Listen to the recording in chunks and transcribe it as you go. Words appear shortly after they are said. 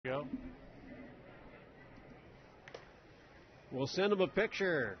Go. We'll send him a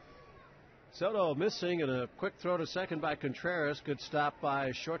picture. Soto missing, and a quick throw to second by Contreras. Good stop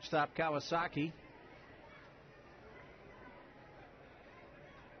by shortstop Kawasaki.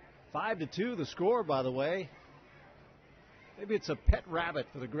 5-2 the score, by the way. Maybe it's a pet rabbit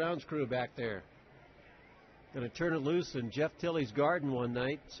for the grounds crew back there. Going to turn it loose in Jeff Tilley's garden one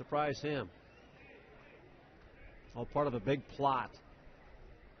night. Surprise him. All part of a big plot.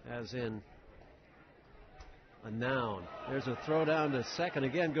 As in a noun. There's a throw down to second.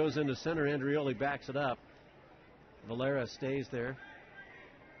 Again, goes into center. Andrioli backs it up. Valera stays there.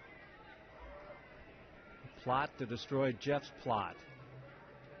 Plot to destroy Jeff's plot.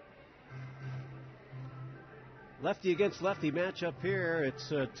 Lefty against lefty matchup here.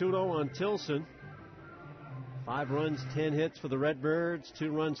 It's 2-0 on Tilson. 5 runs, 10 hits for the Redbirds.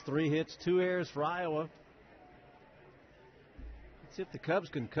 2 runs, 3 hits, 2 errors for Iowa. Let's see if the Cubs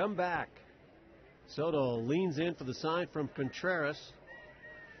can come back. Soto leans in for the sign from Contreras.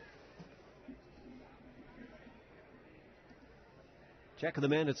 Checking the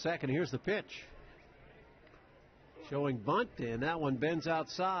man at second. Here's the pitch. Showing bunt, and that one bends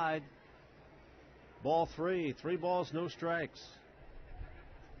outside. Ball 3. 3 balls, no strikes.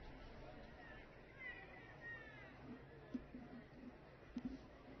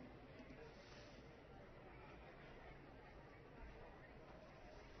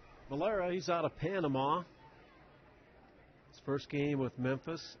 Valera, he's out of Panama. His first game with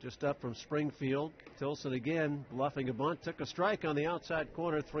Memphis, just up from Springfield. Tilson again bluffing a bunt. Took a strike on the outside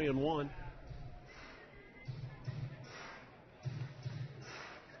corner, 3-1.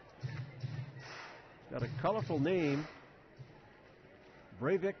 Got a colorful name,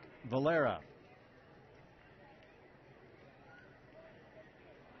 Breivik Valera.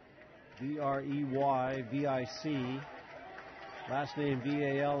 Breyvic. Last name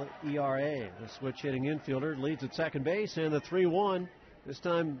Valera. The switch hitting infielder leads at second base, and the 3-1. This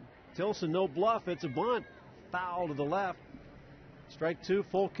time Tilson, no bluff. It's a bunt. Foul to the left. Strike 2,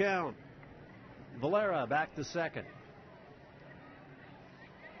 full count. Valera back to second.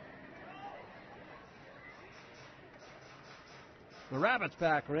 The Rabbits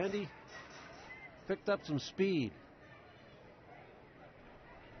back, Randy. Picked up some speed.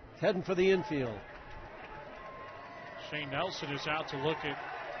 Heading for the infield. Shane Nelson is out to look at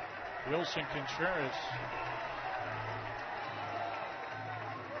Wilson Contreras.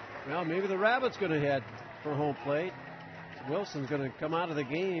 Well, maybe the Rabbit's going to head for home plate. Wilson's going to come out of the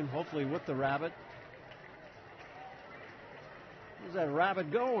game, hopefully with the Rabbit. Where's that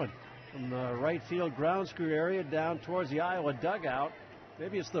Rabbit going? From the right field grounds crew area down towards the Iowa dugout.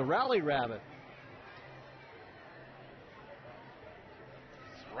 Maybe it's the Rally Rabbit.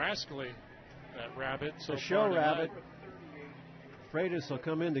 It's rascally, that Rabbit. It's a show Rabbit. Freitas will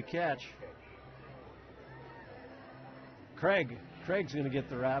come in to catch. Craig's going to get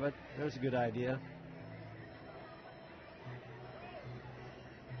the Rabbit. There's a good idea.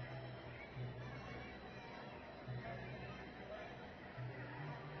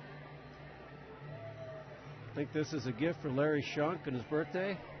 I think this is a gift for Larry Shunk on his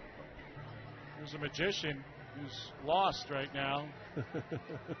birthday. There's a magician who's lost right now.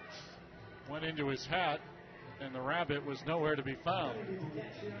 Went into his hat, and the Rabbit was nowhere to be found.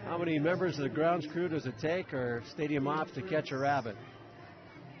 How many members of the grounds crew does it take, or stadium ops, to catch a rabbit?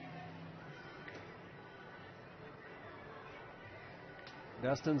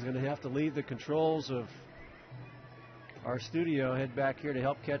 Dustin's going to have to leave the controls of our studio, head back here to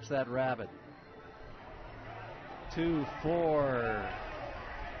help catch that rabbit. 2, 4,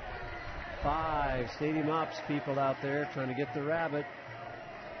 5 stadium ops people out there trying to get the rabbit.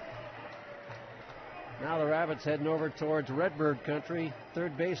 Now the Rabbit's heading over towards Redbird country,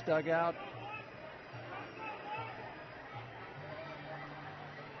 third base dugout.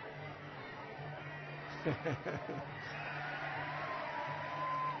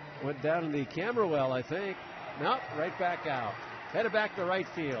 Went down in the camera well, I think. Nope, right back out. Headed back to right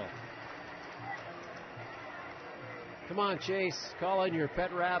field. Come on, Chase, call in your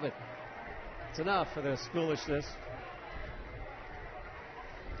pet rabbit. It's enough for this foolishness.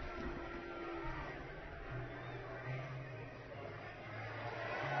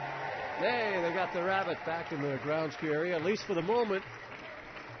 Hey, they got the Rabbit back in the grounds crew area, at least for the moment.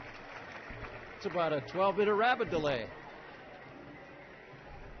 It's about a 12-minute Rabbit delay.